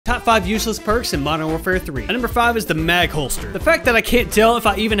Top 5 useless perks in Modern Warfare 3. At number 5 is the mag holster. The fact that I can't tell if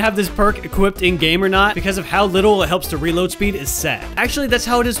I even have this perk equipped in game or not because of how little it helps to reload speed is sad. Actually, that's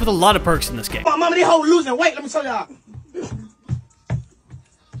how it is with a lot of perks in this game. My mama, they whole losing weight. Let me show y'all.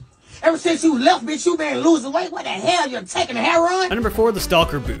 Ever since you left, bitch, you been losing weight. What the hell? You're taking a heroin? At number 4, the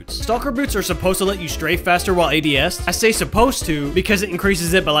Stalker Boots. Stalker Boots are supposed to let you strafe faster while ADS. I say supposed to because it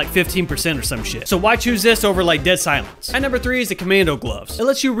increases it by like 15% or some shit. So why choose this over like Dead Silence? At number 3 is the Commando Gloves. It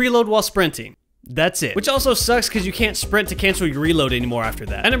lets you reload while sprinting. That's it. Which also sucks because you can't sprint to cancel your reload anymore after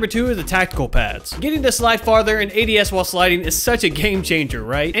that. At number 2 is the tactical pads. Getting to slide farther and ADS while sliding is such a game changer,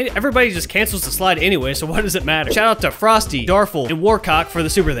 right? And everybody just cancels the slide anyway, so what does it matter? Shout out to Frosty, Darful, and Warcock for the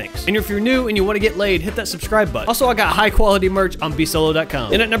super things. And if you're new and you want to get laid, hit that subscribe button. Also, I got high quality merch on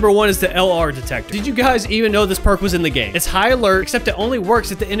BSoloe.com. And at number 1 is the LR detector. Did you guys even know this perk was in the game? It's high alert, except it only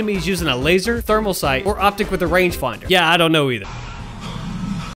works if the enemy is using a laser, thermal sight, or optic with a rangefinder. Yeah, I don't know either.